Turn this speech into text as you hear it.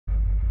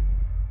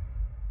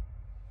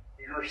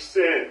her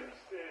sin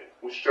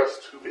was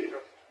just too big.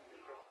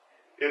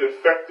 It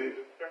affected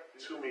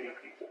too many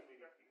people.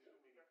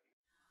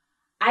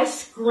 I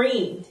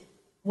screamed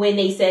when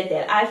they said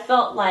that. I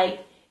felt like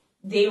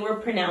they were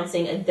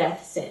pronouncing a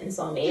death sentence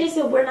on me. They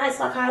said, we're not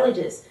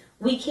psychologists.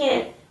 We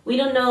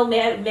don't know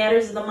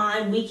matters of the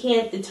mind. We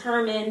can't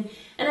determine.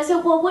 And I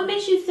said, well, what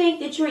makes you think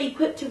that you're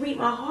equipped to read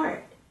my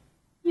heart?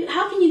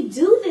 How can you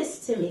do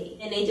this to me?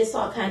 And they just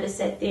all kind of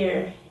sat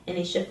there and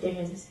they shook their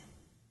heads and said,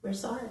 we're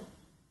sorry.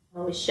 I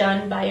was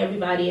shunned by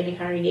everybody in the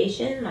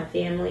congregation, my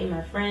family,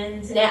 my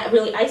friends. That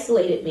really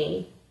isolated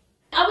me.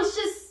 I was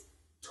just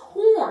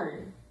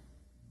torn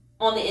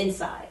on the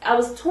inside. I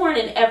was torn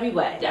in every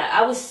way.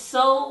 I was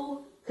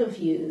so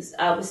confused.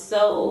 I was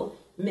so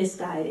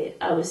misguided.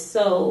 I was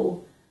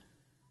so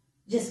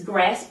just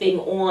grasping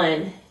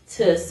on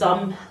to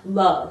some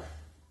love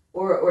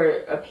or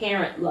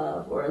apparent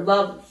love or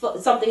love,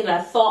 something that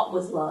I thought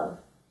was love,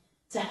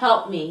 to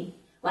help me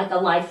like a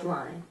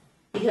lifeline,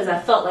 because I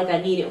felt like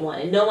I needed one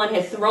and no one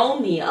had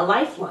thrown me a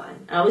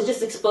lifeline. I was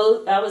just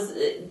exposed. I was,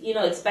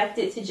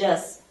 expected to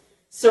just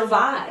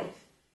survive.